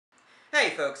Hey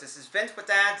folks, this is Vince with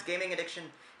Dad's Gaming Addiction,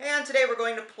 and today we're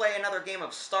going to play another game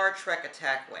of Star Trek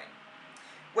Attack Wing.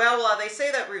 Well, they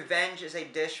say that revenge is a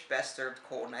dish best served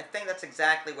cold, and I think that's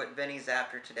exactly what Vinny's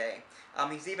after today.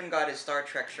 He's even got his Star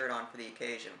Trek shirt on for the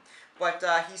occasion. But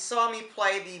he saw me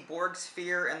play the Borg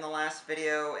Sphere in the last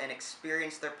video and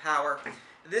experience their power.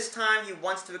 This time he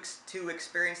wants to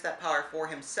experience that power for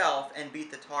himself and beat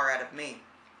the tar out of me.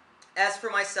 As for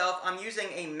myself, I'm using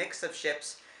a mix of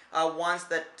ships, ones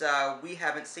that we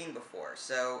haven't seen before,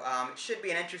 so it should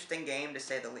be an interesting game to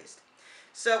say the least.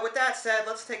 So with that said,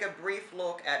 let's take a brief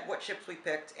look at what ships we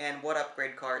picked and what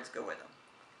upgrade cards go with them.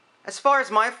 As far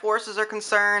as my forces are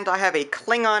concerned, I have a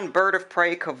Klingon Bird of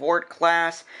Prey Cavort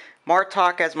class,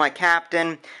 Martok as my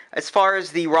captain. As far as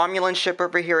the Romulan ship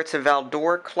over here, it's a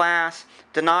Valdor class,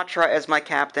 Denatra as my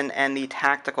captain, and the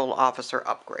Tactical Officer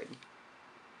upgrade.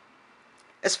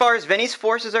 As far as Vinny's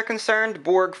forces are concerned,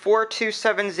 Borg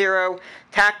 4270,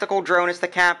 Tactical Drone is the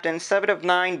captain, 7 of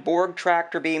 9, Borg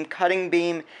Tractor Beam, Cutting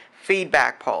Beam,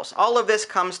 Feedback Pulse. All of this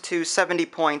comes to 70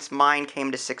 points, mine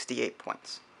came to 68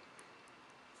 points.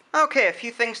 Okay, a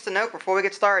few things to note before we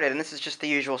get started, and this is just the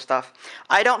usual stuff.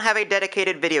 I don't have a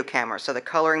dedicated video camera, so the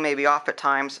coloring may be off at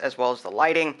times, as well as the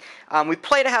lighting. We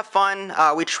play to have fun.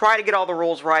 We try to get all the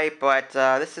rules right, but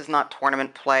this is not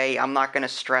tournament play. I'm not going to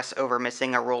stress over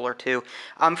missing a rule or two.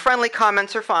 Friendly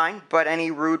comments are fine, but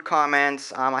any rude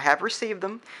comments, I have received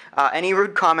them. Any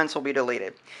rude comments will be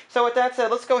deleted. So with that said,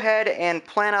 let's go ahead and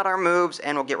plan out our moves,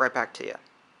 and we'll get right back to you.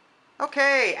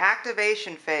 Okay,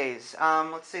 activation phase.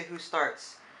 Let's see who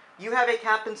starts. You have a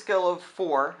captain skill of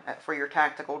 4 for your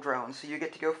tactical drone, so you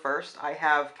get to go first. I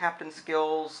have captain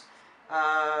skills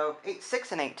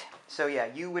 6 and 8, so yeah,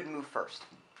 you would move first.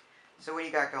 So what do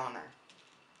you got going there?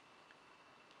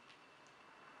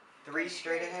 3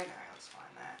 straight ahead? Alright, let's find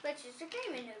that. Which is a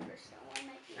game maneuver, so I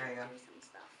might be able to do some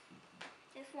stuff.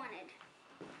 If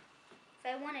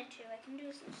I wanted to, I can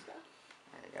do some stuff.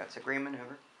 There you go, it's a green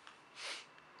maneuver.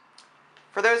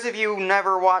 For those of you who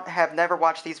have never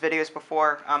watched these videos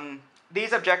before,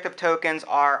 these objective tokens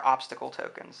are obstacle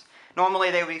tokens.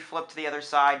 Normally they would be flipped to the other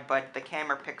side, but the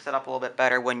camera picks it up a little bit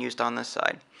better when used on this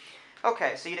side.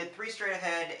 Okay, so you did 3 straight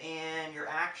ahead, and your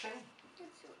action? What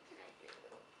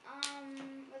can I do?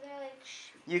 Were there like...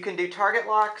 You can do target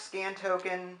lock, scan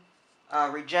token,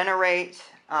 regenerate.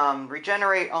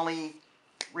 Regenerate only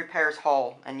repairs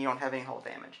hull, and you don't have any hull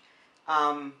damage.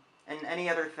 And any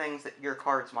other things that your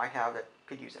cards might have that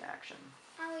could use an action.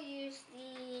 I will use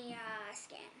the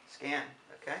scan. Scan,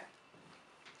 okay.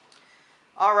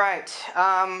 Alright,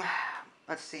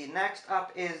 let's see. Next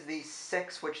up is the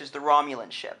 6, which is the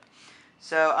Romulan ship.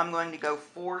 So I'm going to go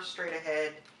 4 straight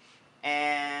ahead,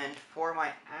 and for my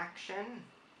action,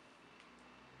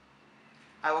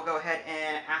 I will go ahead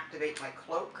and activate my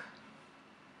cloak.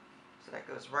 So that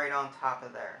goes right on top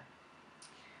of there.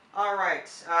 Alright,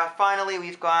 finally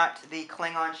we've got the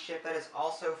Klingon ship that is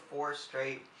also 4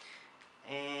 straight,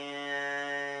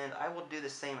 and I will do the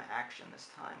same action this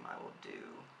time. I will do,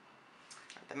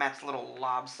 the map's a little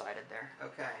lopsided there,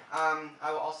 okay.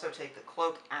 I will also take the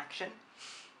cloak action,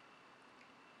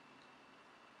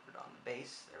 put it on the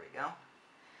base, there we go.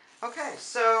 Okay,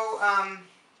 so,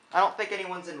 I don't think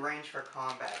anyone's in range for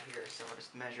combat here, so we'll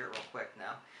just measure it real quick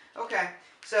now. Okay,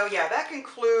 so yeah, that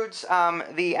concludes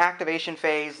the activation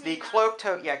phase. The cloak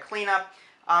token, yeah, cleanup.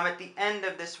 At the end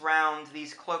of this round,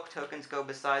 these cloak tokens go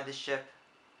beside the ship.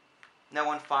 No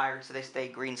one fired, so they stay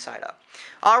green side up.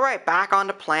 Alright, back on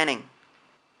to planning.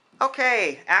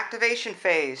 Okay, activation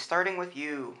phase, starting with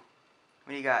you.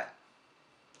 What do you got?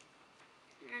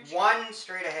 1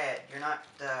 straight ahead. You're not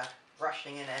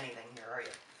rushing into anything here, are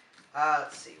you?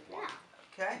 Let's see, 1.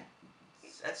 Okay,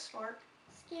 that's smart.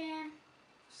 Scan.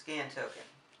 Scan token.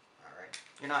 Alright.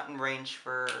 You're not in range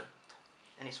for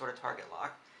any sort of target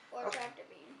lock. Or tractor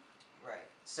beam. Right.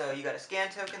 So you got a scan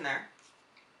token there.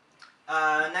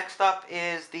 Next up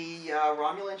is the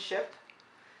Romulan ship.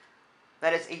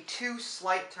 That is a 2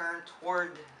 slight turn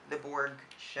toward the Borg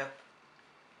ship.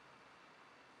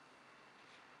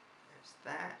 There's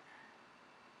that.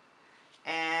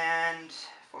 And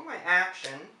for my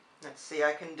action, let's see,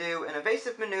 I can do an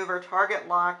evasive maneuver, target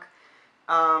lock,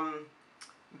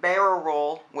 barrel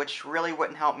roll, which really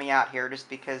wouldn't help me out here just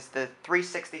because the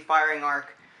 360 firing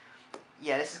arc,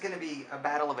 yeah, this is going to be a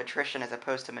battle of attrition as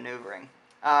opposed to maneuvering.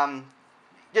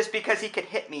 Just because he could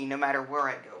hit me no matter where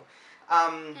I go.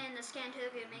 And the scan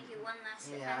token would make you 1 less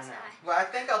defense yeah, I know. die. Well, I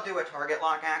think I'll do a target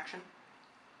lock action.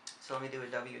 So let me do a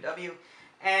WW.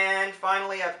 And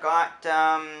finally I've got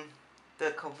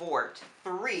the Cavort.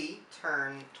 3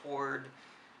 turn toward,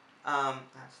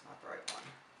 that's not the right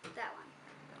one. That one.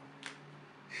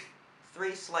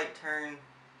 3 slight turn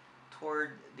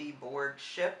toward the board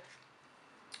ship.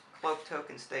 Cloak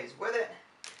token stays with it.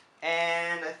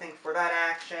 And I think for that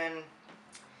action,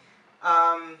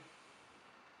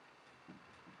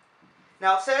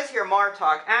 now it says here,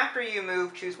 Martok, after you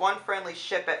move, choose one friendly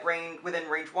ship at within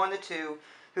range 1 to 2,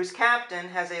 whose captain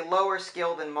has a lower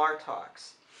skill than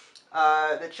Martok's.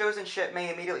 The chosen ship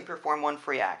may immediately perform one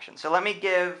free action. So let me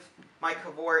give my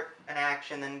Cavort an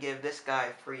action, then give this guy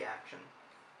a free action.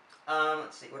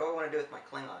 Let's see, what do I want to do with my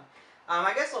Klingon?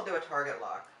 I guess I'll do a target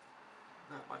lock.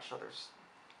 Not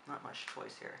much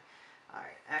choice here.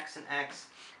 Alright, X and X.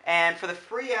 And for the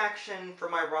free action for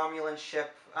my Romulan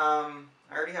ship, I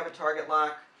already have a target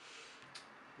lock.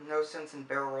 No sense in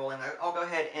barrel rolling. I'll go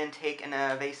ahead and take an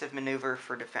evasive maneuver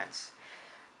for defense.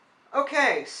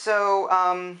 Okay, so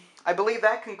I believe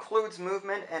that concludes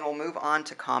movement, and we'll move on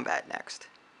to combat next.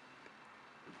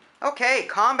 Okay,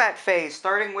 combat phase,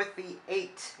 starting with the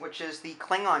 8, which is the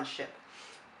Klingon ship.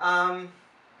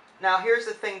 Now, here's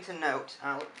the thing to note.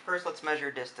 First, let's measure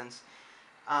distance.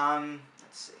 Let's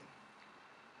see.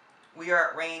 We are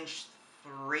at range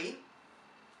 3.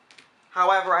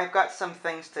 However, I've got some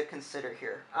things to consider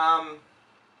here.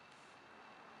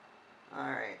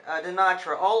 Alright,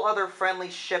 Denatra, all other friendly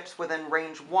ships within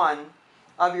range 1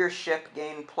 of your ship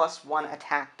gain +1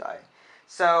 attack die.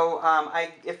 So,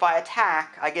 if I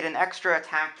attack, I get an extra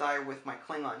attack die with my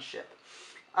Klingon ship.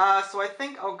 So I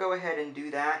think I'll go ahead and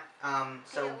do that.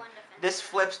 So this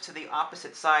flips to the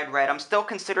opposite side red. I'm still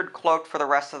considered cloaked for the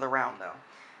rest of the round, though.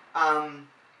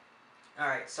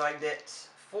 Alright, so I get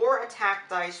 4 attack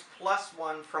dice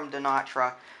 +1 from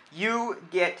Denatra. You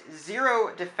get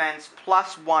 0 defense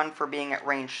 +1 for being at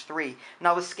range 3.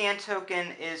 Now the scan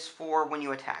token is for when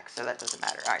you attack, so that doesn't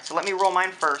matter. Alright, so let me roll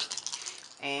mine first,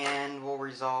 and we'll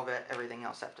resolve everything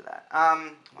else after that.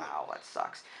 Wow, that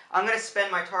sucks. I'm going to spend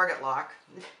my target lock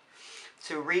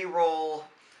to re-roll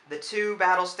the 2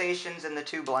 battle stations and the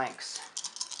 2 blanks.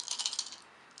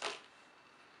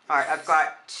 Alright, I've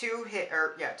got 2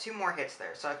 more hits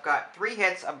there. So I've got 3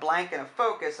 hits, a blank, and a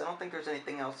focus. I don't think there's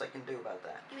anything else I can do about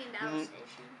that. You mean battle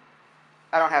station?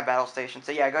 I don't have battle station.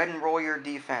 So yeah, go ahead and roll your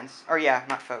defense. Or yeah,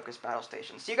 not focus, battle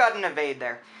station. So you got an evade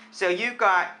there. So you've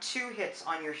got 2 hits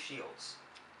on your shields.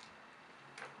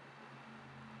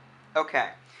 Okay.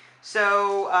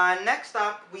 So next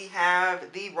up we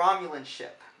have the Romulan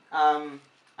ship.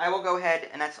 I will go ahead,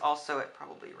 and that's also at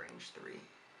probably range 3.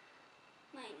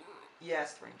 Might not.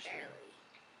 Yes, range 3. Barely.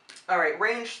 Alright,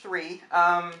 range 3.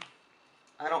 I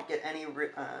don't get any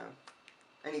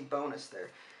bonus there.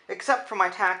 Except for my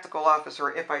tactical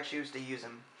officer, if I choose to use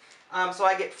him. So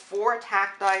I get 4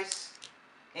 attack dice,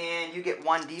 and you get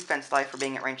 1 defense die for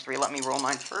being at range 3. Let me roll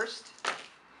mine first.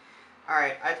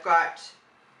 Alright, I've got...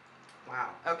 Wow,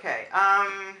 okay.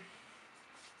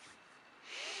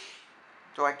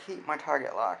 Do I keep my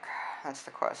target lock? That's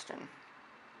the question.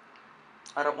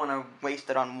 I don't want to waste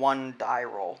it on 1 die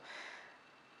roll.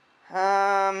 You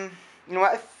know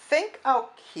what? I think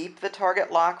I'll keep the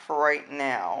target lock for right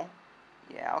now.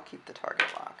 Yeah, I'll keep the target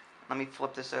lock. Let me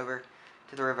flip this over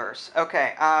to the reverse.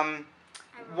 Okay,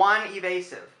 1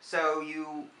 evasive. So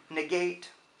you negate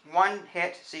 1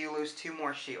 hit, so you lose 2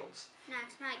 more shields. Now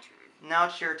it's my turn. Now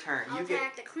it's your turn. I'll you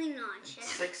attack get the Klingon ship.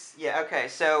 6. Yeah, okay,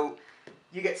 so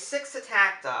you get 6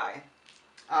 attack die.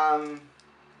 I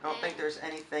don't think there's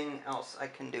anything else I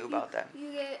can do about that.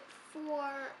 You get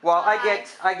 4. Well,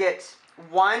 5. I get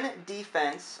 1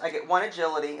 defense. I get 1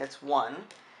 agility. It's 1.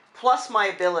 Plus my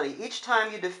ability. Each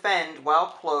time you defend while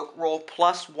cloaked, roll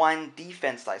 +1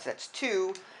 defense dice. That's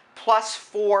 2 plus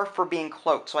 4 for being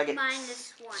cloaked. So I get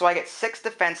 -1. So I get 6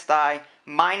 defense die,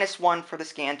 -1 for the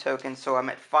scan token. So I'm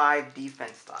at 5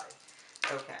 defense die.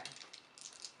 Okay.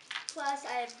 Plus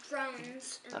I have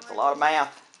drones. That's a lot of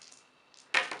math.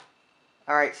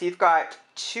 Alright, so you've got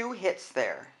 2 hits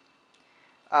there.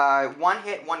 1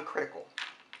 hit, 1 critical.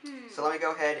 So let me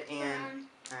go ahead and...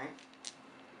 Alright.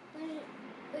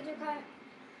 What's your card?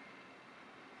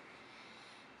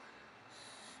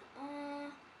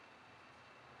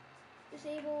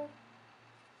 Disable.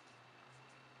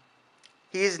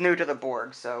 He's new to the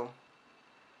board, so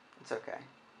it's okay.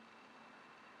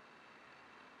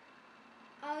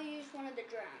 I'll use one of the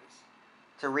drones.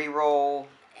 To re-roll...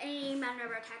 Any amount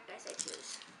of attack dice I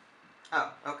choose.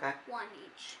 Oh, okay. 1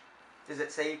 each. Does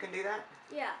it say you can do that?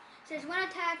 Yeah. It says when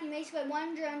attack, you may spend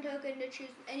 1 drone token to choose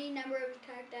any number of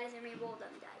attack dice and re-roll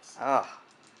them dice. Oh,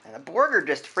 and the Borg are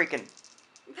just freaking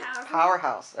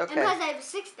powerhouse. Okay. And plus I have a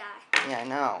 6 die. Yeah, I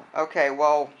know. Okay,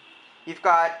 well, you've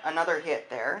got another hit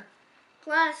there.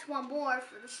 Plus 1 more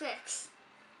for the 6.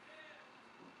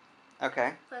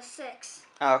 Okay. Plus 6.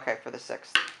 Oh, okay, for the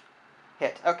 6th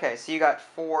hit. Okay, so you got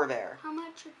 4 there. How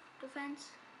much defense?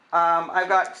 I've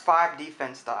got 5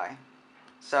 defense die.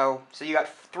 So you got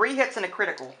 3 hits and a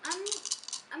critical.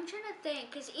 I'm trying to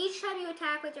think, because each time you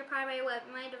attack with your primary weapon,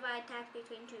 you might divide attacks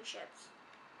between 2 ships.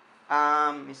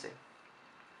 Let me see.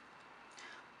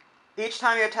 Each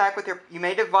time you attack with you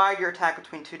may divide your attack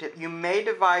between 2 you may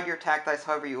divide your attack dice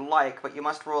however you like, but you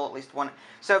must roll at least 1.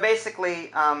 So basically,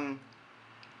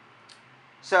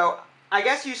 so I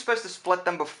guess you're supposed to split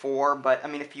them before, but I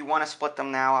mean, if you want to split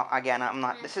them now, again, I'm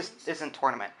not. This isn't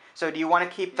tournament. So do you want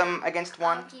to keep them against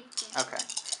 1? I'll keep them. Okay.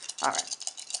 All right.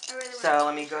 Really so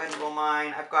let me go ahead and roll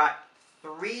mine. I've got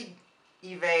 3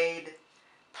 evade,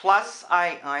 plus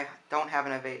I don't have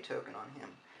an evade token on him.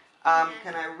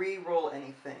 Can I re-roll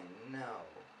anything? No.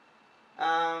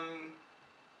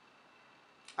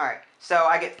 Alright, so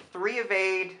I get 3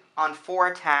 evade on 4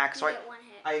 attacks, so you get 1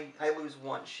 hit. I lose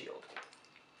 1 shield.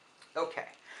 Okay.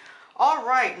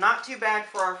 Alright, not too bad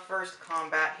for our first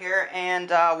combat here, and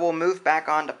we'll move back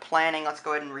on to planning. Let's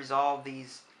go ahead and resolve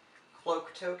these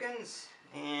cloak tokens,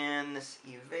 and this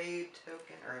evade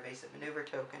token, or evasive maneuver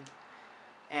token,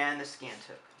 and the scan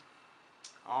token.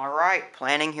 Alright,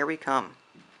 planning, here we come.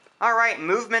 Alright,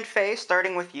 movement phase,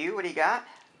 starting with you. What do you got?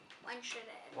 1 straight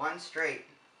ahead. 1 straight.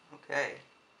 Okay.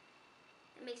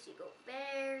 It makes you go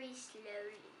very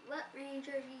slowly. What range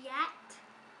are you at?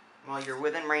 Well, you're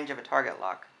within range of a target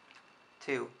lock.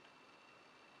 2.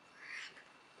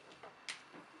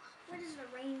 What is the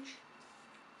range?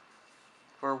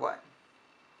 For what?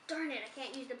 Darn it, I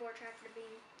can't use the board tractor beam.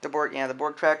 The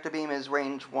board tractor beam is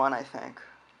range 1, I think.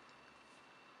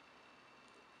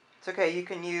 It's okay, you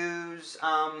can use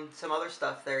some other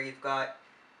stuff there. You've got...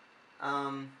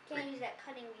 Can't use that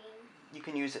cutting beam. You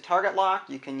can use the target lock,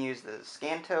 you can use the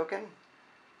scan token.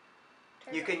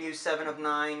 You can use 7 of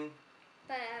 9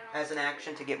 as an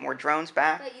action to get more drones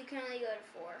back. But you can only go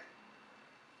to 4.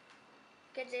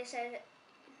 Because it says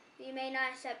you may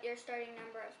not accept your starting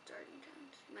number of starting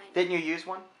drones. Didn't you use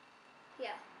 1? Yeah.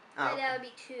 Oh, but okay. that would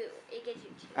be 2. It gives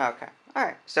you 2. Okay.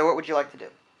 Alright, so what would you like to do?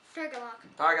 Target lock.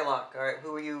 Target lock. Alright,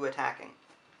 who are you attacking?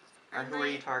 Or who are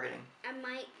you targeting? I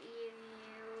might give you...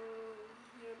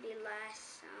 You'll be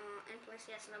less influence,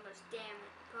 yes, no less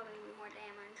damage. Probably more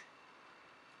damage.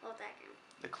 I'll attack him.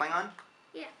 The Klingon?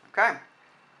 Yeah. Okay.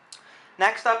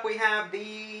 Next up we have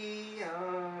the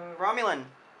Romulan.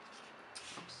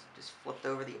 Oops, just flipped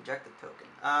over the objective token.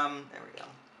 There we go.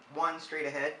 1 straight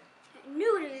ahead. I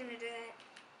knew it was going to do that.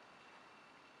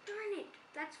 Darn it.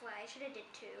 That's why. I should have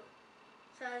did 2.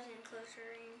 So I was in closer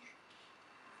range.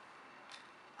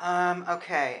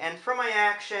 Okay, and for my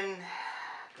action,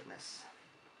 goodness,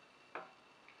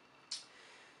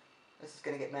 this is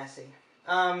gonna get messy.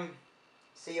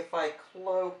 See, if I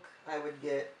cloak, I would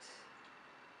get.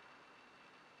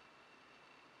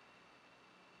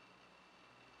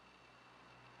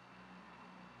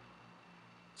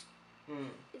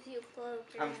 If you cloak,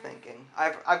 I'm thinking.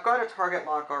 I've got a target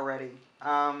lock already.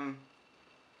 No,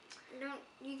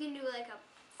 you can do like a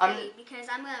fade because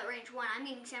I'm at range 1. I'm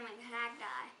getting 7 attack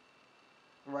die.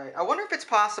 Right. I wonder if it's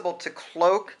possible to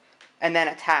cloak and then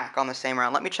attack on the same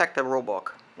round. Let me check the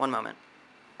rulebook. One moment.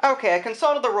 Okay, I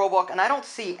consulted the rulebook, and I don't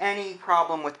see any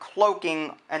problem with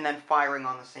cloaking and then firing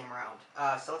on the same round.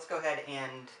 So let's go ahead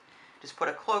and just put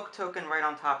a cloak token right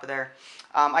on top of there.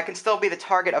 I can still be the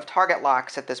target of target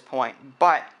locks at this point,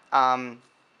 but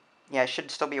yeah, I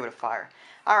should still be able to fire.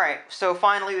 Alright, so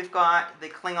finally we've got the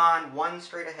Klingon 1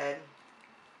 straight ahead.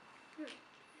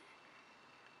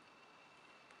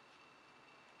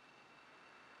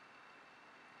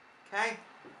 Okay,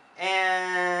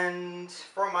 and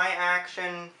for my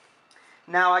action,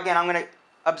 now again I'm going to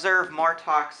observe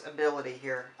Martok's ability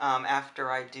here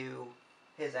after I do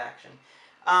his action.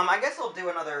 I guess I'll do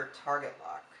another target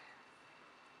lock.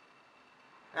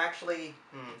 Actually,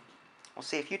 we'll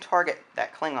see if you target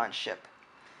that Klingon ship.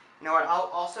 You know what, I'll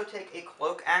also take a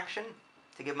cloak action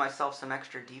to give myself some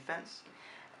extra defense.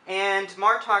 And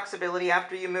Martok's ability,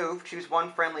 after you move, choose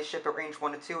 1 friendly ship at range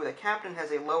 1 to 2 where the captain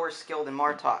has a lower skill than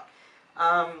Martok.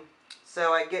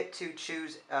 So I get to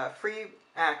choose a free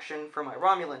action for my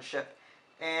Romulan ship.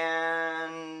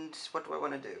 And what do I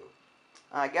want to do?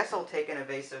 I guess I'll take an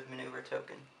evasive maneuver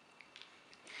token.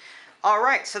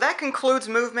 Alright, so that concludes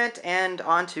movement and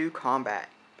on to combat.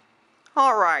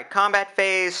 Alright, combat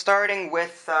phase starting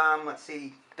with, let's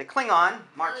see, the Klingon.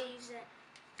 I'll use it.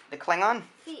 The Klingon?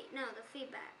 No, the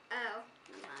feedback. Oh,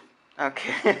 never mind.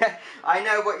 Okay, I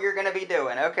know what you're going to be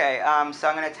doing. Okay, so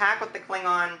I'm going to attack with the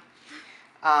Klingon.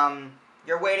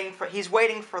 He's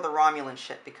waiting for the Romulan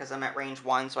ship because I'm at range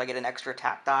 1, so I get an extra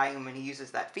attack die, and when he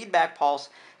uses that feedback pulse,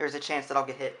 there's a chance that I'll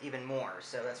get hit even more,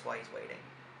 so that's why he's waiting.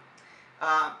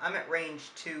 I'm at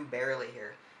range 2 barely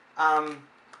here.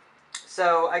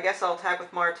 So I guess I'll attack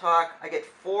with Martok. I get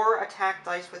 4 attack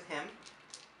dice with him.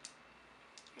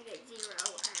 I get 0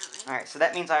 apparently. Alright, so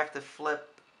that means I have to flip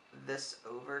this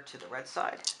over to the red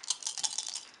side.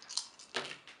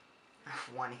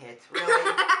 1 hit,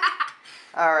 really?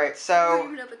 Alright, so... You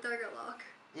don't even have a target lock.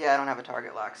 Yeah, I don't have a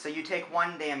target lock. So you take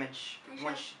 1 damage,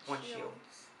 one shield.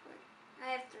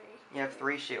 I have 3. You have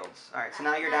 3 shields. Alright, so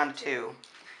now you're down to 2.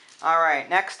 Alright,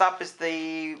 next up is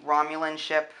the Romulan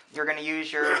ship. You're going to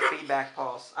use your feedback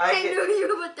pulse. I knew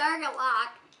you have a target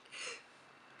lock.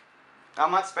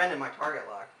 I'm not spending my target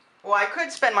lock. Well, I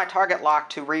could spend my target lock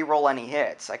to re-roll any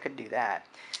hits. I could do that.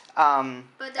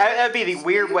 But that would be the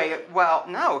weird way. Well,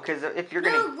 no, because if you're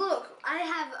going to... No, look. I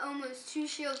have almost 2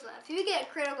 shields left. If you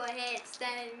get critical hits,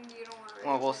 then you don't want to...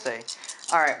 Well, we'll see.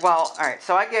 Alright, alright.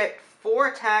 So I get 4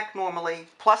 attack normally,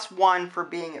 plus 1 for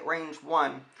being at range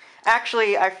 1.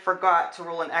 Actually, I forgot to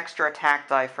roll an extra attack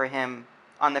die for him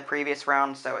on the previous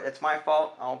round, so it's my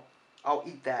fault. I'll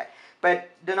eat that.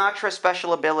 But Denatra's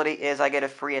special ability is I get a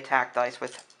free attack dice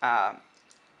with on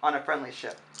a friendly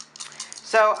ship.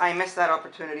 So I missed that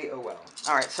opportunity. Oh well.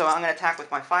 Alright, so I'm going to attack with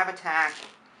my 5 attack.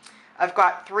 I've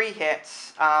got 3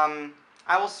 hits. I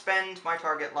will spend my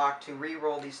target lock to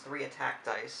re-roll these 3 attack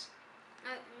dice.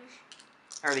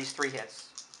 Or these 3 hits.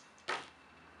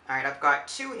 Alright, I've got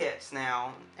 2 hits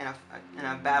now in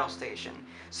a battle station.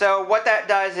 So what that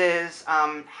does is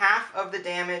half of the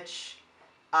damage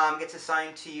gets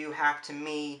assigned to you, half to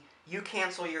me. You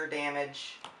cancel your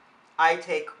damage. I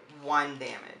take 1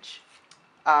 damage.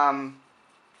 I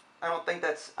don't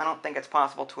think it's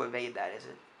possible to evade that, is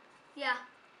it? Yeah.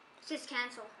 Just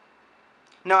cancel.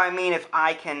 No, I mean if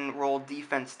I can roll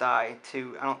defense die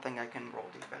to... I don't think I can roll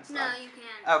defense die. No, you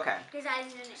can't. Okay. Because I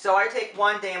didn't. So I take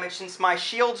 1 damage. Since my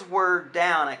shields were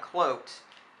down, I cloaked.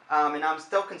 And I'm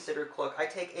still considered cloaked. I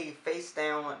take a face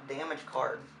down damage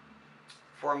card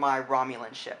for my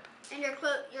Romulan ship. And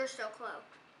you're still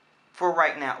cloaked. For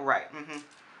right now, right. Mm-hmm.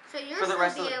 So you're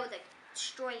still be able to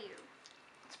destroy you.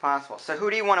 It's possible. So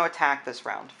who do you want to attack this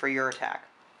round for your attack?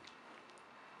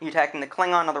 Are you attacking the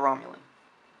Klingon or the Romulan?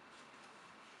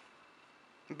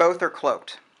 Both are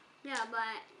cloaked. Yeah,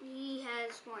 but he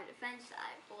has more defense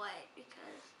side, boy,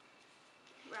 because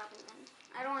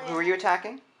I don't. Who are you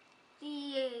attacking?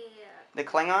 The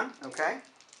Klingon. Okay.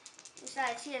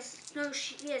 Besides, he has 2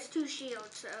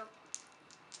 shields, so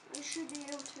I should be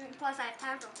able to. And plus, I have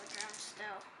tactical drones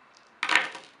still.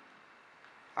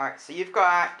 All right. So you've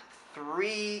got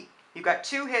 3. You've got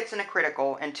 2 hits and a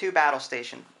critical, and 2 battle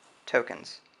station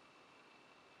tokens.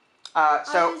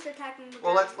 I'll use attacking the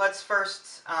well, let's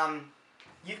first.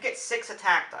 You get 6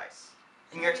 attack dice,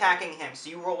 and you're attacking him, so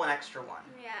you roll an extra 1.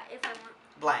 Yeah, if I want.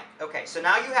 Blank. Okay, so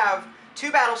now you have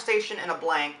 2 battle station and a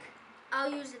blank.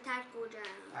 I'll use the tactical drone.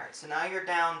 All right, so now you're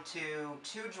down to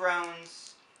 2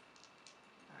 drones.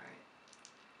 All right.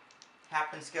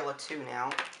 Captain skill of 2 now.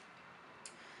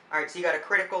 All right, so you got a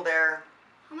critical there.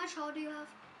 How much hull do you have?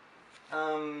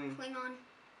 Klingon.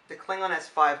 The Klingon has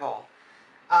 5 hull.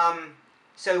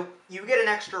 So you get an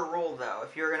extra roll though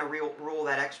if you're gonna roll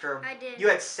that extra. I did. You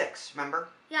had 6, remember?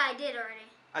 Yeah, I did already.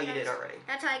 Oh, you did already.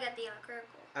 That's how I got the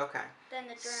critical. Okay. Then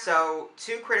the drone. So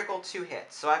 2 critical, 2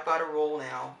 hits. So I've got a roll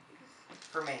now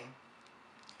for me.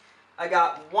 I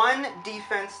got 1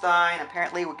 defense die, and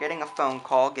apparently we're getting a phone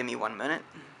call. Give me 1 minute.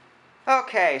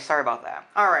 Okay, sorry about that.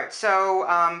 All right, so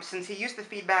since he used the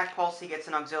feedback pulse, he gets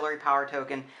an auxiliary power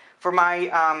token. For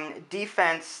my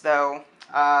defense, though,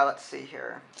 let's see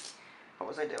here. What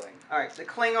was I doing? All right, the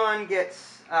Klingon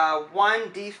gets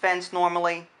 1 defense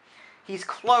normally. He's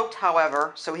cloaked,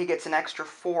 however, so he gets an extra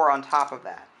 4 on top of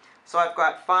that. So I've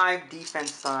got 5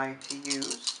 defense die to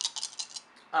use.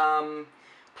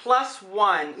 Plus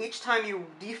 1. Each time you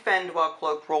defend while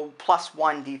cloaked, roll plus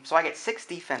 1 so I get 6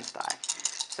 defense die.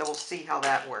 So we'll see how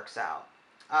that works out.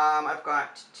 I've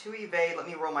got 2 evade. Let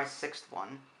me roll my 6th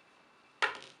one.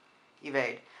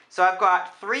 Evade. So I've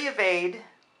got 3 evade.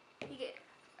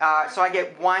 So I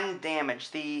get 1 damage.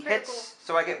 The critical. Hits,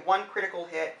 so I get 1 critical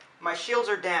hit. My shields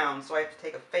are down, so I have to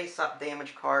take a face-up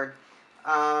damage card.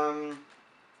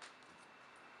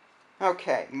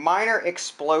 Okay, minor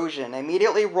explosion.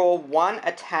 Immediately roll 1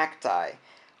 attack die.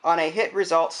 On a hit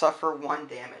result, suffer 1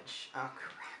 damage. Oh,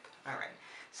 crap. Alright,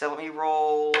 so let me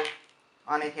roll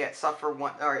on a hit, suffer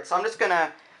 1. Alright, so I'm just going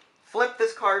to flip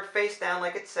this card face down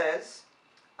like it says.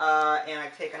 And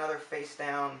I take another face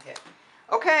down hit.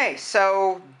 Okay,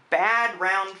 so bad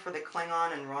round for the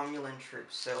Klingon and Romulan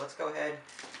troops. So let's go ahead,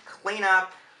 clean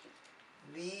up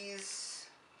these.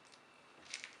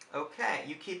 Okay,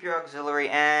 you keep your auxiliary,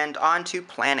 and on to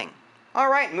planning.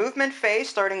 Alright, movement phase,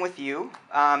 starting with you.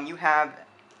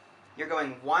 You're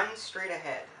going 1 straight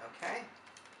ahead, okay?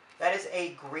 That is a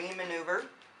green maneuver.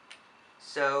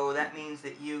 So that means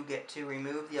that you get to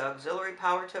remove the auxiliary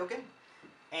power token,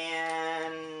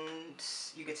 and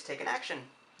you get to take an action.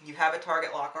 You have a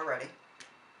target lock already.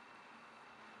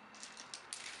 Let's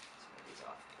move these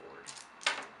off the board.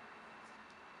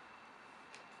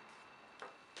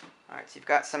 Alright, so you've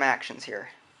got some actions here.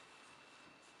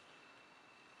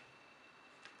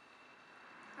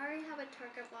 I already have a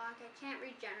target lock. I can't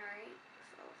regenerate,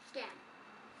 so scan.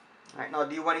 Alright, now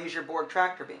do you want to use your Borg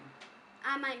tractor beam?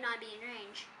 I might not be in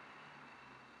range.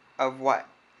 Of what?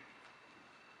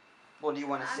 Well, do you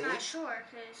want to see? I'm not sure,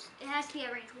 because it has to be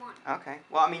at range 1. Okay.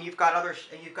 Well, I mean, you've got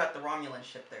you've got the Romulan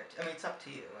ship there. I mean, it's up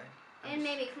to you. And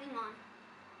maybe Klingon.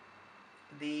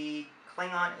 The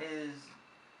Klingon is...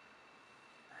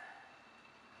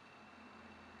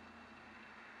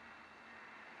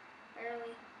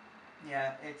 Barely.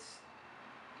 Yeah, it's...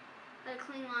 The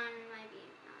Klingon might be...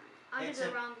 I'll do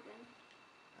the Romulan.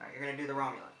 Alright, you're going to do the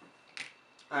Romulan.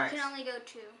 Alright. You can only go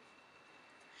 2.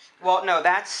 Well, no,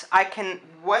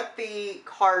 what the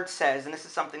card says, and this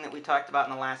is something that we talked about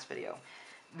in the last video.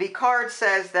 The card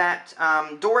says that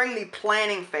during the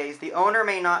planning phase, the owner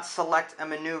may not select a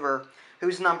maneuver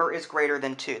whose number is greater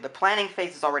than 2. The planning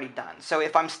phase is already done. So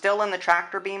if I'm still in the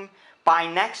tractor beam, by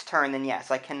next turn, then yes,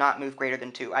 I cannot move greater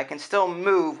than 2. I can still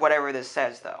move whatever this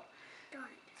says, though. Darn it.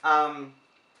 I'm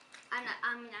not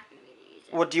going to be able to use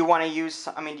it. Well, do you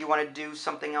want to do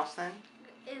something else then?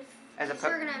 If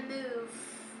we're going to move...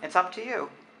 It's up to you.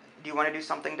 Do you want to do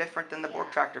something different than the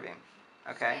Borg tractor beam?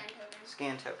 Okay.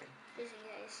 Scan token. Scan token. Just in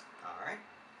case.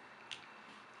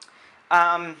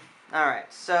 Alright.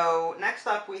 Alright, so next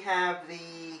up we have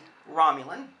the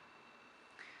Romulan.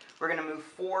 We're going to move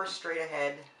 4 straight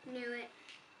ahead. Knew it.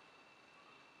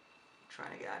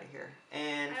 Trying to get out of here.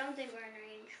 And I don't think we're in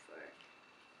range for...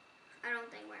 I don't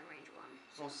think we're in range 1.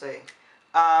 So. We'll see.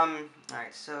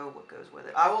 Alright, so what goes with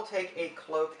it? I will take a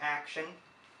cloak action.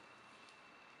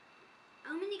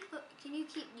 How many can you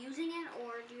keep using it,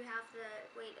 or do you have to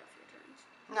wait a few turns?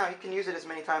 No, you can use it as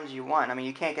many times as you want. I mean,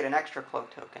 you can't get an extra cloak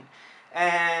token.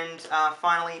 And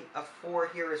finally, a 4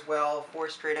 here as well. 4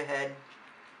 straight ahead.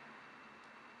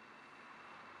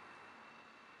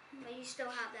 But you still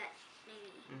have that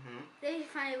maybe. Mm-hmm. Then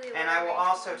finally we. And I will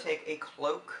also take a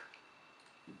cloak.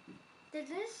 Did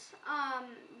this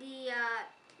the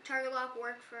target lock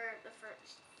work for the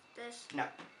first? This? No,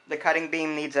 the cutting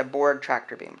beam needs a Borg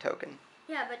tractor beam token.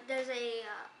 Yeah, but there's a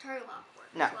target lock work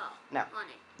No, as well no, on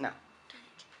it. no.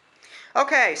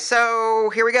 Okay, so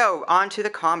here we go. On to the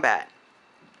combat.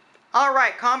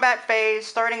 Alright, combat phase,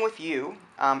 starting with you.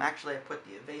 Actually, I put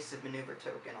the evasive maneuver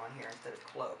token on here instead of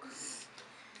cloak.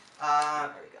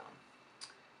 There we go.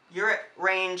 You're at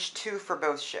range 2 for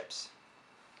both ships.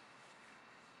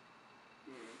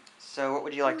 So what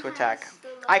would you like to attack?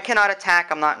 I cannot attack,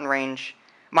 I'm not in range.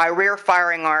 My rear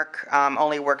firing arc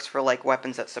only works for like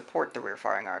weapons that support the rear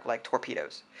firing arc, like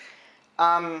torpedoes.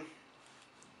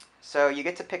 So you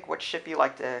get to pick which ship you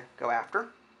like to go after.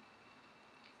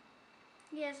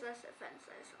 He has less defense,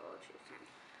 so I'll choose him.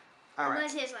 Alright.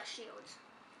 Unless he has less shields.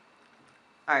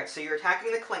 Alright, so you're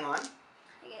attacking the Klingon.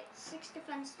 I get 6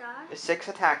 defense die. 6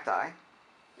 attack die.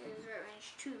 It is at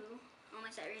range 2,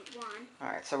 almost at range 1.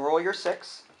 Alright, so roll your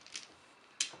 6.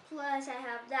 Plus I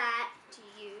have that to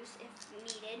use if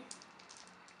needed.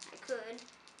 I could, if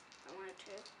I wanted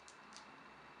to.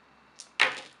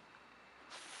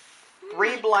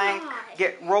 3 blank.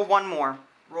 Roll 1 more.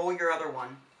 Roll your other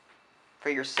one for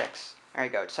your 6. There you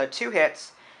go. So 2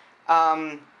 hits.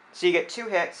 So you get 2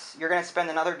 hits. You're going to spend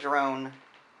another drone.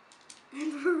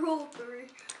 Roll 3.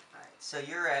 Alright, so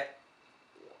you're at...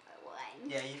 1.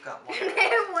 Yeah, you've got 1. I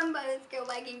have 1 bonus skill,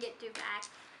 but I can get 2 back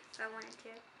if I wanted to.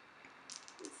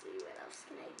 Let's see, what else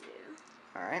can I do?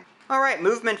 Alright. Alright,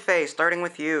 movement phase, starting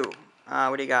with you.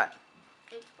 What do you got?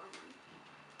 H1.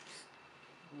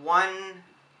 1.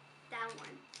 Down 1.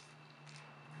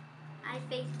 I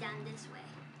face down this way.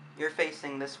 You're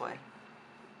facing this way.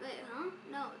 Wait, huh?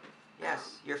 No.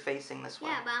 Yes, you're facing this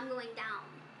way. Yeah, but I'm going down.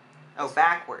 Oh,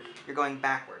 backward. You're going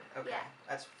backward. Okay. Yeah.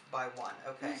 That's by 1.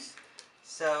 Okay.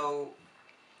 So,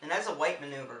 and that's a white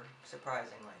maneuver,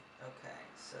 surprisingly. Okay,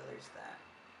 so there's that.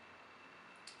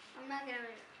 I'm not gonna.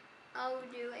 I'll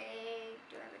do a.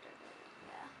 Do I have a token?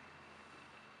 Yeah.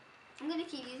 I'm gonna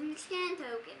keep using the scan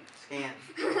token. Scan.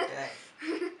 Okay.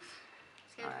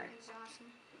 Scan Alright. token is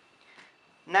awesome.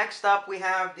 Next up, we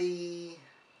have the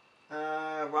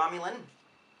Romulan.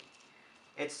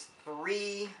 It's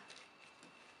 3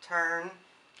 turn.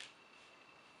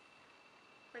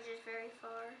 Which is very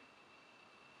far.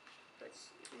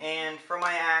 And for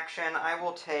my action, I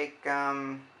will take,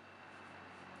 oh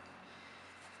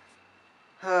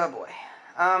boy.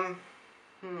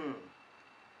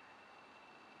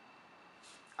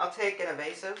 I'll take an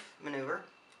evasive maneuver.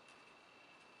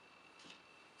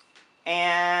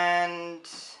 And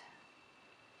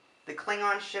the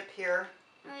Klingon ship here.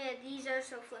 Oh yeah, these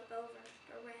also flip over.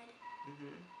 They're red.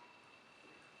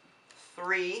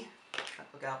 3.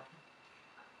 Look out.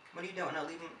 What are you doing? No,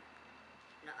 leave them.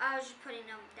 No, I was just putting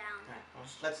them down. Alright, well,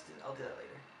 I'll do that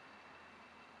later.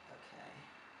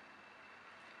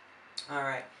 Okay.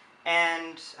 Alright.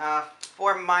 And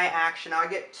for my action, I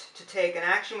get to take an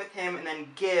action with him and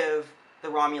then give the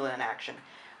Romulan an action.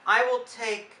 I will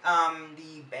take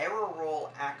the barrel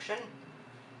roll action.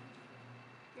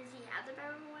 Does he have the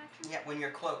barrel roll action? Yeah, when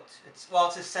you're cloaked. It's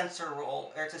a sensor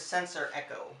roll, or it's a sensor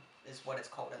echo, is what it's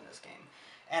called in this game.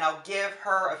 And I'll give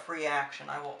her a free action.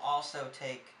 I will also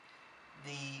take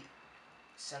the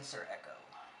sensor echo.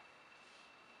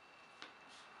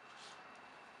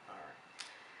 Alright.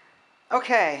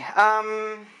 Okay,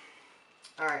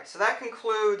 alright, so that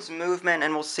concludes movement,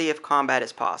 and we'll see if combat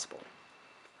is possible.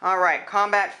 Alright,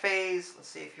 combat phase. Let's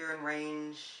see if you're in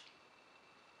range.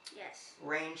 Yes.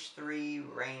 Range 3,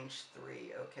 range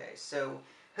 3. Okay, so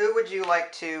who would you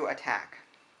like to attack?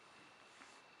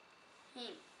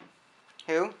 Him.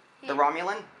 Who? Him. The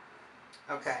Romulan?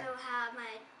 Okay. I still have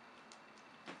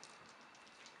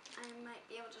I might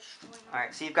be able to destroy him.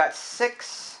 Alright, so you've got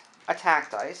 6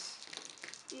 attack dice.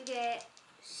 You get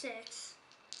 6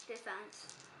 defense.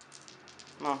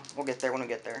 Well, we'll get there when we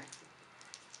get there.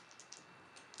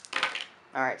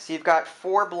 Alright, so you've got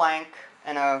 4 blank,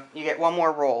 and you get 1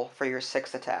 more roll for your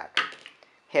 6th attack.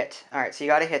 Hit. Alright, so you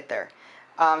got a hit there.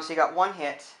 So you got 1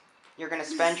 hit. You're going to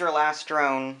spend your last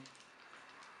drone.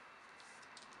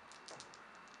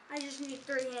 I just need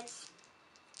 3 hits.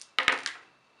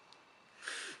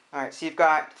 Alright, so you've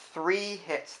got 3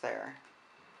 hits there.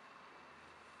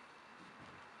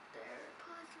 They're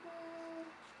possible.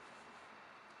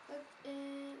 Let's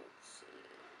see.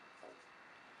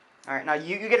 Alright, now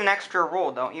you get an extra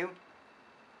roll, don't you?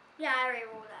 Yeah, I already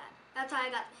rolled that. That's how I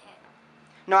got the hit.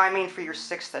 No, I mean for your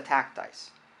 6th attack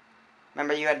dice.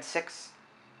 Remember you had 6?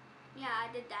 Yeah, I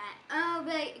did that. Oh,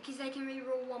 but because I can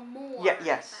re-roll 1 more. Yeah,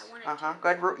 yes. If I wanted to.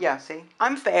 Good. Yeah, see?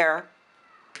 I'm fair.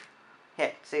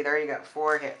 Hit. See, there you go.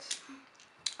 4 hits.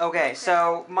 Okay,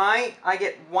 so I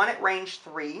get 1 at range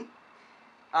 3.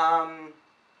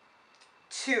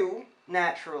 2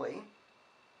 naturally.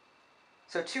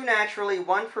 So 2 naturally,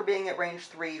 1 for being at range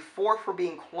 3, 4 for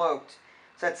being cloaked.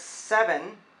 So that's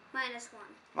 7. -1.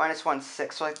 -1,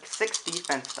 6. So like 6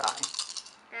 defense die.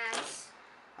 That's...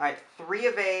 Alright, 3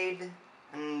 evade,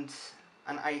 and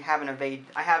I have an evade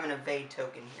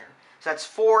token here. So that's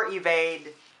 4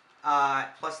 evade,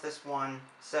 plus this 1.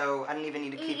 So I didn't even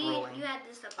need to keep rolling. You had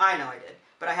this up. I know I did.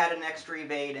 But I had an extra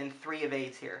evade and 3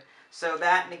 evades here. So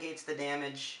that negates the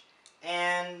damage.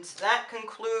 And that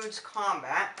concludes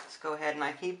combat. Let's go ahead and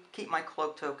I keep my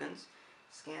cloak tokens.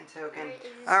 Scan token.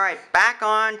 Alright, back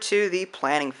on to the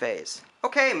planning phase.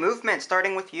 Okay, movement,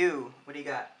 starting with you. What do you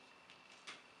got?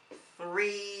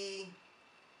 3...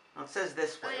 Oh, it says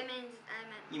this way. I meant...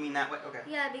 You mean that way? Okay.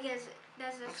 Yeah, because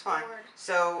that's a fine. forward.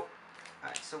 So,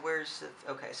 alright, so where's the...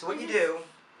 Okay, so what you do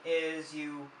is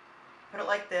you put it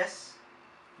like this.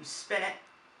 You spin it.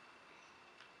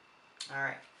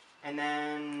 Alright. And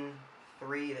then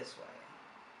 3 this way.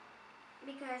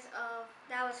 Because of...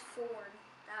 That was forward.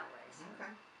 That way. So.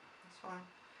 Okay. That's fine.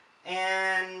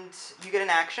 And you get an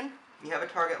action. You have a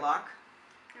target lock.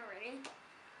 Alrighty.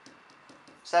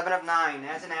 7 of 9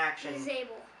 as an action.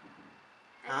 Disable.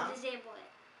 I can disable it.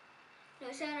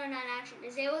 No, 7 of 9 action.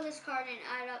 Disable this card and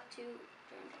add up 2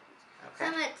 drone tokens. Okay. So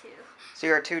I'm at 2. So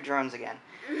you're at 2 drones again.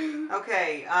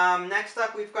 Okay, next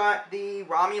up we've got the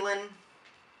Romulan.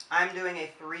 I'm doing a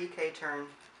 3k turn.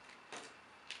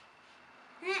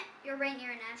 You're right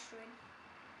near an asteroid.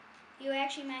 You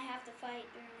actually might have to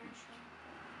fight during an asteroid.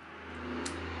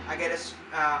 I get a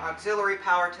auxiliary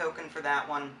power token for that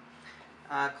one.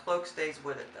 Cloak stays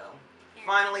with it though. Yeah.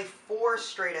 Finally, 4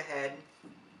 straight ahead.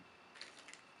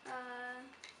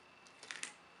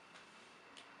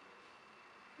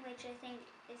 Which I think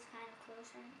is kind of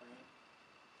closer.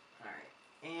 Alright,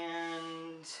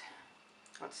 and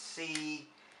let's see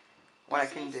what I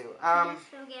can do. You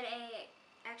still get a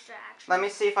extra action. Let me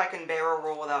see if I can barrel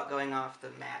roll without going off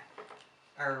the map.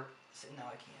 Or, no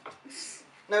I can't.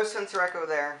 No sensor echo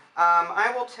there.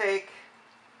 I will take...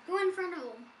 Go in front of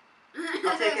them.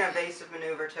 I'll take an evasive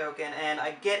maneuver token, and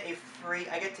I get to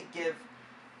give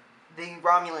the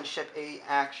Romulan ship a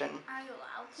action. Are you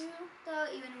allowed to, though,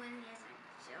 even when he has an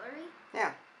auxiliary?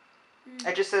 Yeah.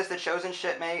 It just says the chosen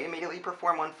ship may immediately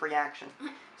perform 1 free action.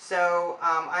 So,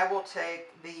 I will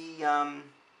take the,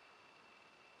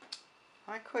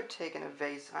 I could take an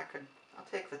evase. I'll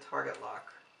take the target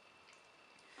lock.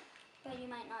 But you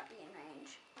might not be in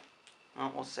range.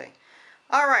 Well, we'll see.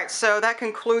 Alright, so that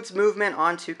concludes movement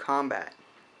onto combat.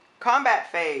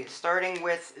 Combat phase, starting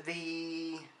with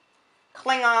the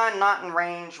Klingon, not in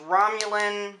range,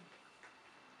 Romulan.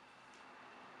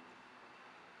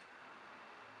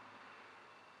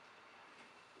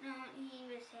 No, he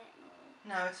was hit.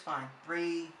 No, it's fine.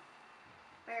 Three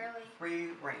Barely.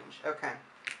 range. Okay.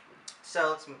 So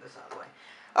let's move this out of the way.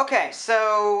 Okay,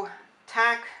 so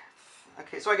tack.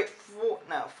 Okay, so I get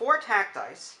four attack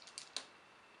dice.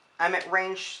 I'm at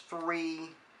range 3.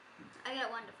 I get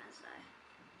 1 defense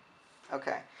die.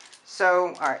 Okay.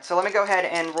 So, alright, so let me go ahead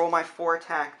and roll my 4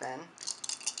 attack then.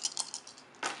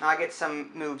 Now I get some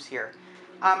moves here.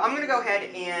 I'm going to go ahead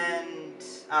and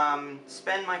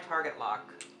spend my target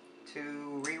lock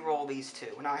to re-roll these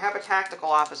 2. Now I have a tactical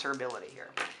officer ability here.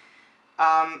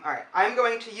 Alright, I'm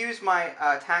going to use my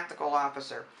tactical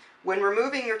officer. When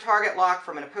removing your target lock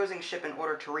from an opposing ship in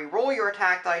order to re-roll your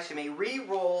attack dice, you may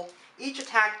re-roll each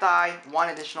attack die 1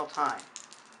 additional time.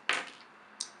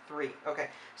 3. Okay,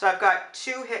 so I've got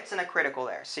 2 hits and a critical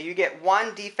there. So you get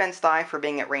 1 defense die for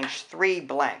being at range 3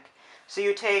 blank. So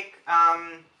you take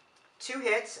 2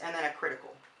 hits and then a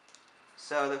critical.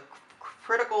 So the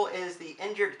critical is the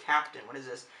injured captain. What is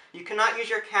this? You cannot use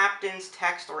your captain's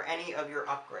text or any of your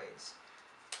upgrades.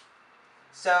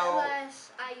 So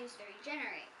unless I use the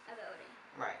regenerate ability.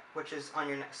 Right, which is on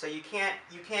your next. So you can't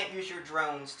use your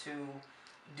drones to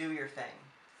do your thing.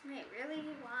 Wait, really?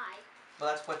 Why? Well,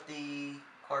 that's what the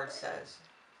card says.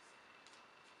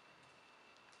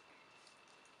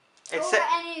 Or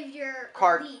any of your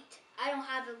card. elite. I don't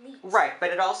have elite. Right,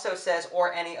 but it also says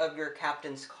or any of your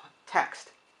captain's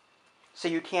text. So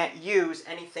you can't use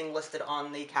anything listed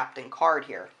on the captain card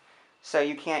here. So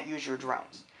you can't use your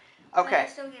drones. Okay. But I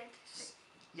still get 6.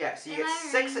 Yes, you Am get I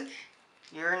in 6. range?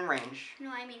 You're in range. No,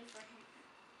 I mean for him.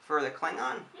 For the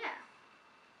Klingon? Yeah.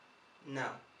 No.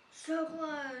 So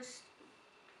close.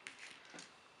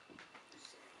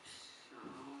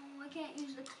 I can't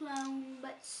use the clone,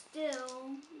 but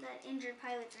still, that injured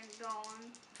pilot's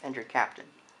gone. Injured captain.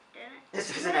 Didn't it?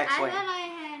 This is an X-Wing. I thought I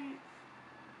had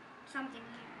something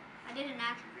here. I did an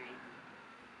action,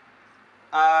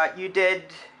 right? You did.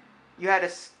 You had a.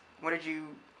 What did you?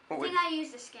 I think I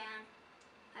used a scan,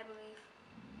 I believe.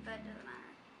 But it doesn't matter.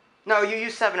 No, you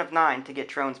used 7 of 9 to get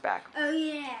drones back. Oh,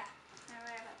 yeah. I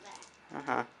read about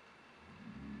that. Uh-huh.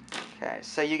 Okay,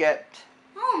 so you get.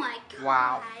 Oh my god.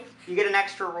 Wow. You get an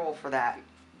extra roll for that.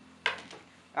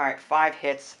 Alright, 5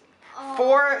 hits. Oh.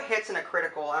 4 hits and a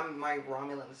critical. My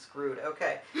Romulan's screwed.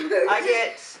 Okay. I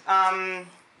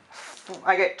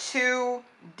get 2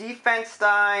 defense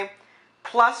die,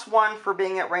 plus 1 for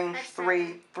being at range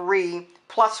 3,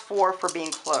 plus 4 for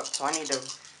being cloaked. So I need to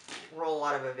roll a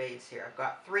lot of evades here. I've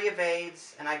got 3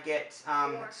 evades, and I get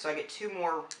so I get 2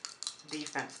 more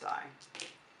defense die.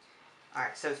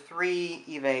 Alright, so 3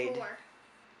 evade. 4.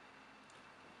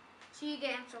 So you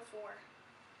get him 4.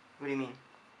 What do you mean?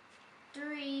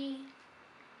 3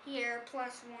 here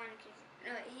plus 1.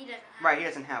 No, he doesn't have Right, he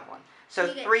doesn't have one. So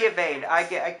You get 3 2 evade.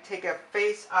 attacks. I take a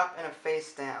face up and a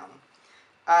face down.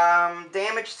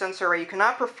 Damage sensor. You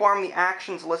cannot perform the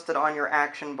actions listed on your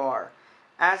action bar.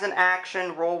 As an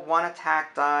action, roll 1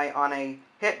 attack die. On a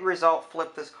hit result,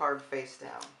 flip this card face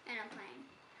down. And I'm playing.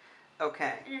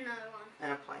 Okay. And another one.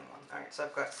 And a plain one. Alright, so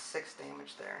I've got 6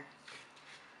 damage there.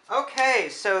 Okay,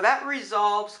 so that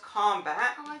resolves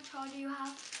combat. How much hull do you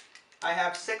have? I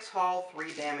have 6 hull,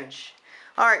 3 damage.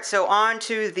 Alright, so on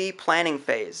to the planning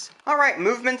phase. Alright,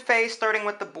 movement phase starting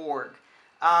with the Borg.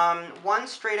 1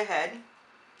 straight ahead.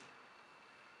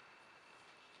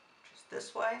 Just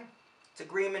this way. It's a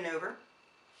green maneuver.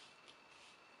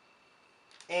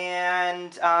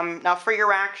 And now for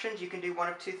your actions, you can do one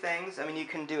of 2 things. I mean, you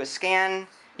can do a scan.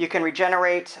 You can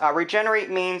regenerate. Regenerate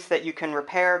means that you can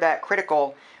repair that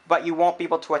critical, but you won't be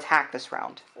able to attack this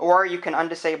round. Or you can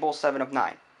undisable 7 of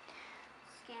 9.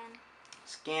 Scan.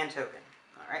 Scan token.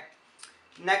 Alright.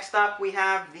 Next up, we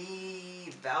have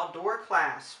the Valdor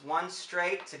class. 1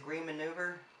 straight. It's a green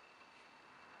maneuver.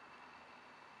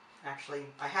 Actually,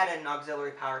 I had an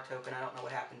auxiliary power token. I don't know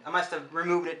what happened. I must have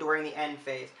removed it during the end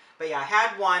phase. But yeah, I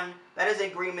had 1. That is a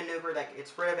green maneuver that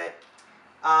gets rid of it.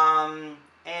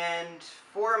 And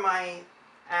for my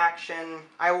action,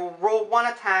 I will roll 1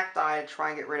 attack die to try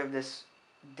and get rid of this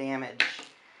damage.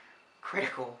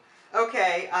 Critical.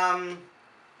 Okay,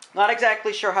 not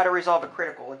exactly sure how to resolve a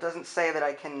critical. It doesn't say that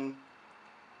I can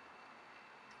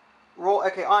roll.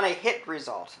 Okay, on a hit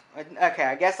result. Okay,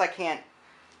 I guess I can't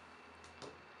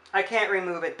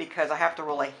remove it because I have to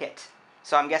roll a hit.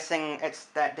 So I'm guessing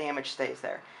that damage stays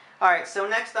there. Alright, so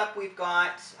next up we've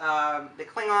got the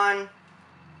Klingon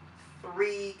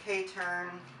 3K turn.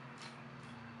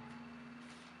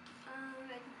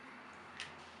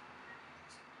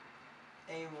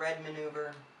 A red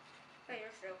maneuver. But you're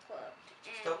still cloaked.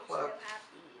 And Still cloaked. You still have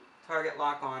the... Target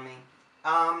lock on me.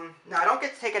 Now I don't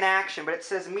get to take an action, but it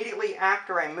says immediately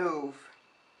after I move,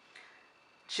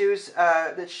 choose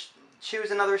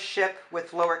choose another ship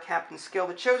with lower captain skill.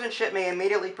 The chosen ship may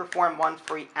immediately perform one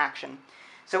free action.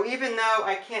 So even though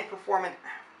I can't perform it,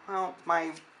 well,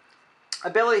 my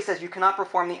ability says you cannot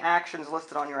perform the actions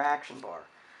listed on your action bar.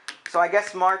 So I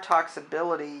guess Martok's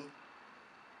ability,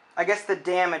 I guess the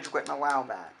damage wouldn't allow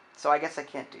that. So I guess I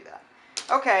can't do that.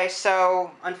 Okay,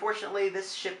 so unfortunately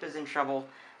this ship is in trouble.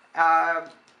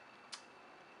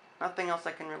 Nothing else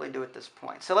I can really do at this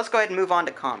point. So let's go ahead and move on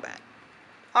to combat.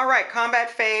 Alright, combat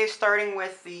phase, starting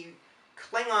with the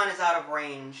Klingon is out of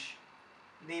range.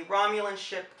 The Romulan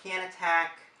ship can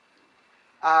attack,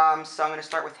 so I'm going to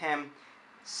start with him.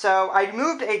 So I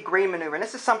moved a green maneuver, and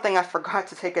this is something I forgot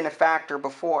to take into factor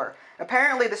before.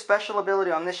 Apparently the special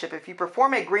ability on this ship, if you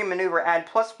perform a green maneuver, add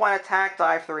 +1 attack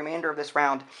die for the remainder of this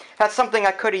round. That's something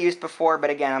I could have used before, but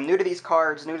again, I'm new to these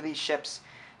cards, new to these ships,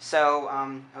 so,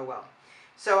 oh well.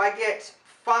 So I get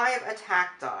 5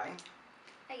 attack die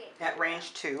at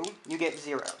range 2. You get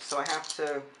 0, so I have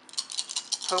to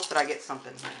hope that I get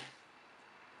something here.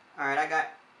 Alright, I got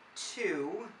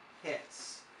 2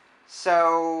 hits.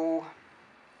 So,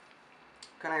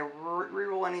 can I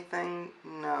reroll anything?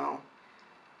 No.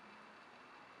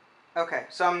 Okay,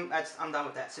 so I'm done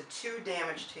with that. So 2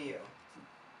 damage to you.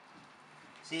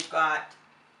 So you've got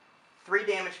 3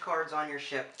 damage cards on your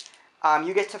ship.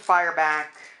 You get to fire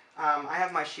back. I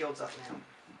have my shields up now.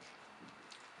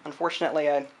 Unfortunately,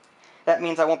 that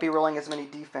means I won't be rolling as many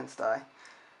defense die.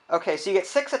 Okay, so you get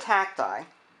 6 attack die.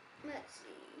 Let's see.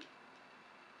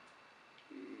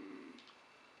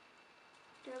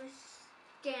 There's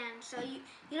scan, so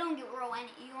you don't get roll any.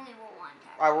 You only roll 1.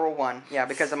 I roll 1, yeah,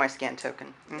 because of my scan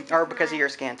token. Or because of your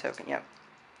scan token, yep.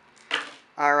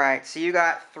 Alright, so you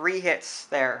got 3 hits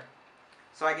there.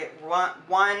 So I get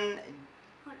 1.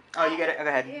 Oh, you get it. Go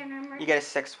ahead. You get a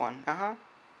 6th one.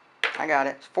 I got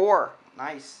it. 4.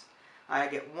 Nice. I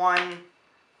get 1.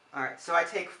 Alright, so I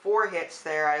take 4 hits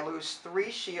there. I lose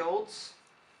 3 shields.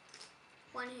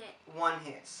 1 hit. 1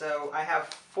 hit. So I have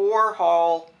 4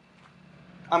 hull.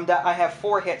 I have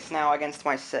 4 hits now against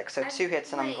my 6. So 2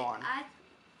 hits and I'm gone.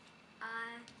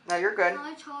 No, you're good. How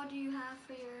much hull do you have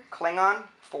for your... Klingon,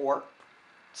 4.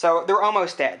 So they're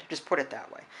almost dead. Just put it that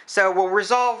way. So we'll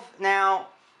resolve now.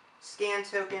 Scan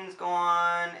token's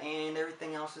gone, and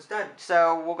everything else is done.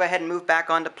 So we'll go ahead and move back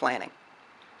on to planning.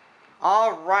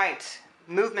 Alright,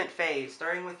 movement phase,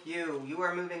 starting with you. You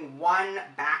are moving 1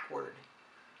 backward.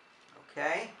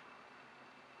 Okay?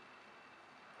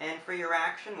 And for your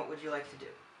action, what would you like to do?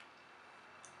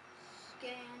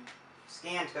 Scan.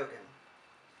 Scan token.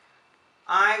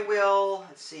 I will,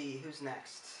 let's see, who's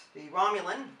next? The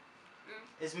Romulan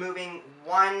is moving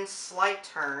 1 slight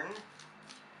turn.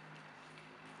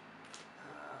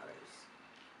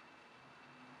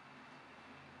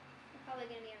 Probably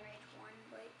going to be in range 1,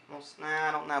 but... Well, nah,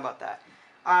 I don't know about that.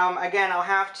 Again, I'll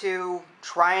have to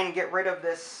try and get rid of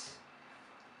this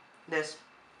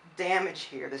damage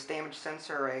here, this damage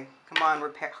sensor array. Come on,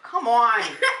 repair. Come on!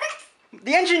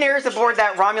 The engineers aboard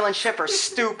that Romulan ship are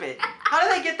stupid. How do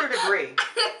they get their degree?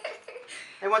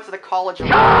 They went to the College of...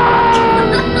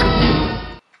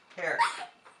 Here.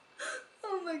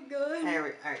 Oh my god.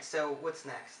 Alright, so what's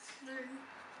next?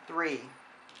 3.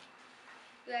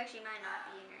 You actually might not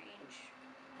be in range.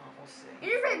 Oh, we'll see.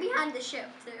 You're right behind the ship,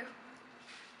 too.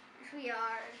 If we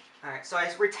are. Alright, so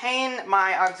I retain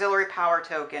my auxiliary power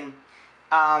token.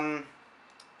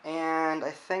 And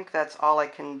I think that's all I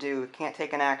can do. Can't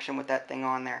take an action with that thing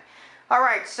on there.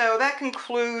 Alright, so that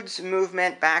concludes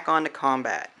movement back onto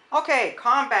combat. Okay,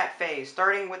 combat phase,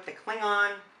 starting with the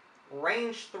Klingon,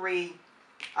 range 3.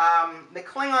 The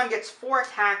Klingon gets 4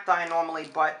 attack die normally,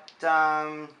 but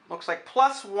looks like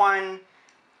 +1.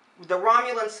 The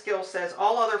Romulan skill says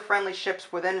all other friendly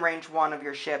ships within range 1 of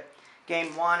your ship gain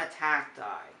 1 attack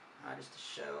die. Just to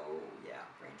show, yeah,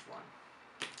 range 1.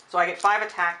 So I get 5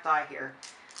 attack die here.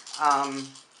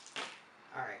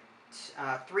 Alright,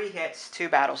 3 hits, 2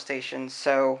 battle stations.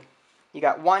 So you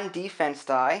got 1 defense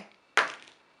die.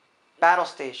 Battle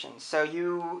stations. So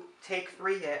you take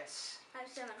 3 hits. I have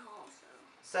 7 hull, so...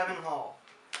 7 hull.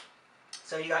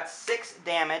 So you got 6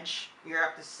 damage. You're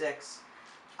up to 6.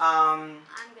 I'm gonna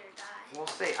die. We'll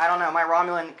see. I don't know. My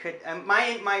Romulan could...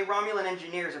 my Romulan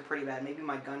engineers are pretty bad. Maybe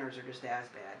my gunners are just as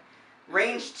bad.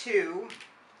 Range 2.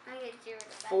 I get 0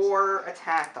 defense. 4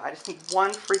 attack. I just need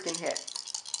 1 freaking hit.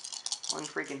 One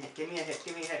freaking hit. Give me a hit.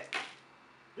 Give me a hit.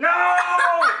 No!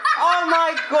 Oh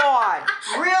my god!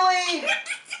 Really?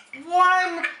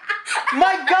 One?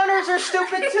 My gunners are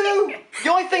stupid too! The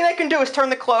only thing they can do is turn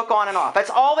the cloak on and off. That's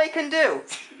all they can do.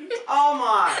 Oh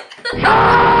my.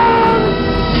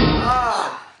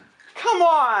 Come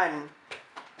on!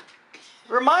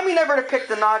 Remind me never to pick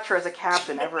the Notcher as a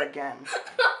captain ever again.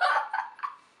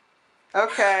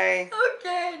 Okay.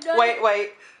 Okay, no.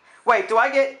 Wait, do I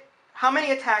get... How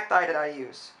many attack die did I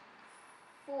use?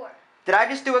 4. Did I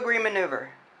just do a green maneuver?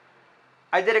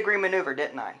 I did a green maneuver,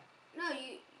 didn't I? No,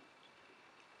 you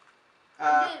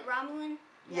did Romulan?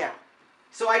 Yeah.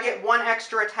 So I get 1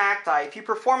 extra attack die. If you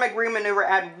perform a green maneuver,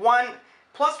 add 1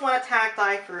 plus 1 attack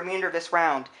die for the remainder of this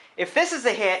round. If this is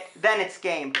a hit, then it's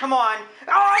game. Come on. Oh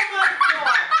my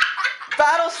god!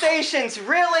 Battle stations,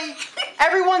 really?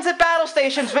 Everyone's at battle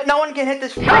stations, but no one can hit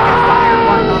this freaking fire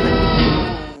button on the...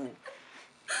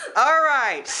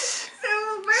 Alright.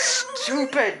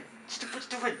 Stupid.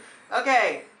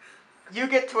 Okay. You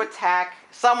get to attack.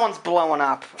 Someone's blowing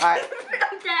up. Alright.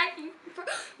 Attacking.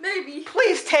 Maybe.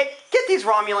 Please get these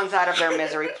Romulans out of their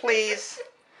misery, please.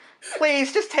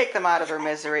 Please, just take them out of their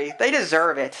misery. They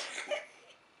deserve it.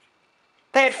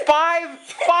 They had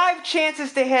five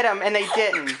chances to hit him, and they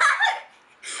didn't.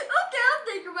 Okay, I'll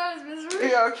take him out of his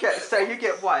misery. Okay, so you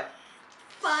get what?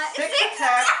 6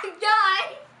 attack.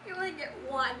 Die. You only get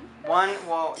 1. 1,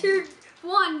 well... 2,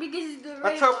 1 because the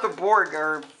Let's hope the Borg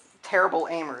are terrible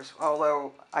aimers,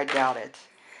 although I doubt it.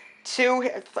 2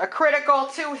 hits, a critical,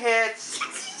 2 hits.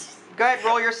 Go ahead,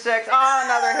 roll your 6. Oh,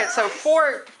 another hit. So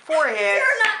 4 hits.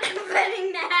 You're not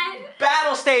inventing that.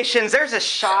 Battle stations. There's a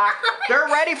shock. They're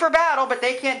ready for battle, but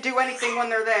they can't do anything when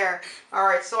they're there. All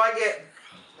right, so I get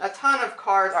a ton of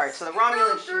cards. All right, so the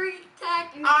Romulan. 3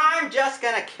 attacking. I'm just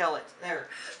gonna kill it. There.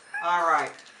 All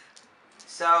right.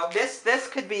 So this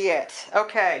could be it.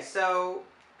 Okay, so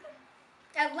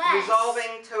At last.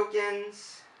 resolving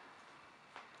tokens.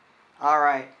 All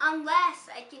right. Unless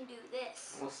I can do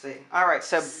this. We'll see. All right,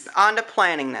 so on to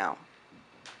planning now.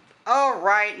 All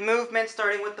right, movement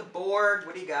starting with the board.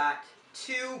 What do you got?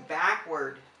 2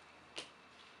 backward.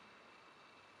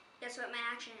 Guess what my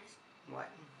action is?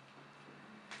 What?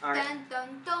 All right. Dun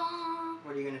dun dun.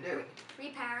 What are you gonna do?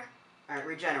 Repower. All right,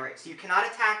 regenerate. So you cannot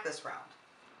attack this round.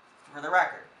 For the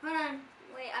record. Hold on.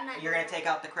 Wait, I'm not. You're gonna take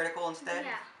out the critical instead?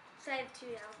 Yeah. So I have 2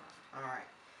 now. All right.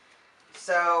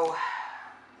 So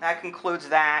that concludes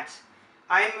that.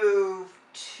 I move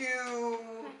 2.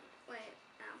 Wait,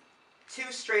 no.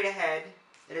 2 straight ahead.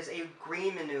 It is a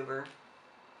green maneuver.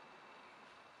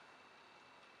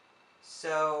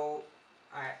 So,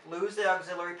 alright, lose the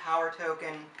auxiliary power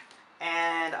token,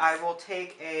 and I will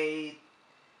take a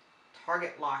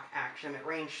target lock action at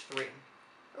range 3.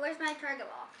 Where's my target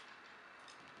lock?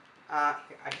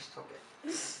 Here, I just took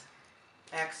it.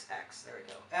 X, there we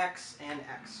go. X and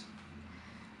X.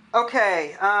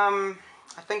 Okay, I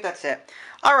think that's it.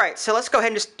 Alright, so let's go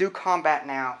ahead and just do combat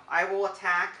now. I will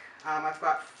attack. I've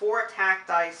got 4 attack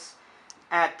dice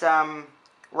at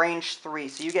range 3,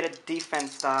 so you get a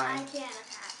defense die. I can't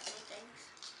attack anything.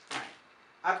 Alright.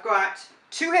 I've got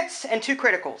 2 hits and 2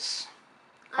 criticals.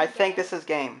 I think this is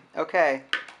game. Okay.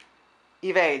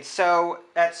 Evade. So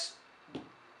that's...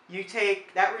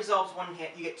 that resolves 1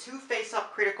 hit. You get 2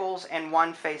 face-up criticals and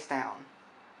 1 face-down.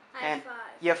 I have 5.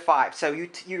 You have 5, so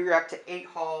you're up to 8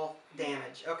 hull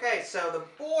damage. Okay, so the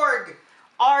Borg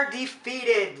are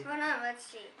defeated. Hold on, let's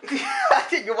see. I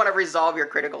think you want to resolve your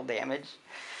critical damage.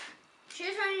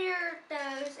 Choose one of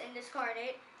those and discard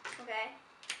it. Okay.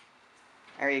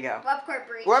 There you go. Warp core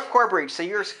breach. Warp core breach. So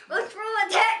you're. Let's roll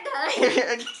attack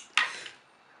die.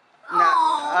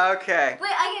 No, okay.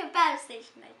 Wait, I get battle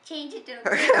station. I change it to a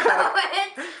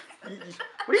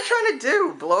What are you trying to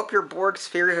do? Blow up your Borg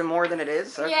sphere even more than it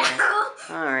is? Okay. Yeah.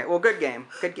 Alright, well, good game.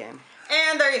 Good game.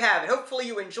 And there you have it. Hopefully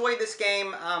you enjoyed this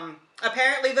game.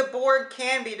 Apparently the Borg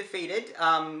can be defeated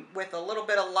with a little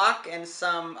bit of luck and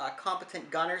some competent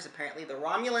gunners. Apparently the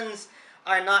Romulans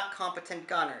are not competent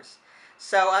gunners.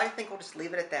 So I think we'll just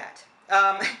leave it at that.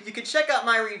 You can check out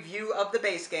my review of the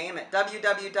base game at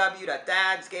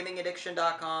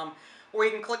www.dadsgamingaddiction.com, or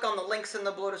you can click on the links in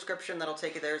the below description. That'll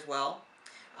take you there as well.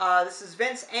 This is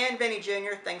Vince and Vinny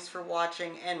Jr. Thanks for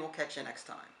watching, and we'll catch you next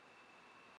time.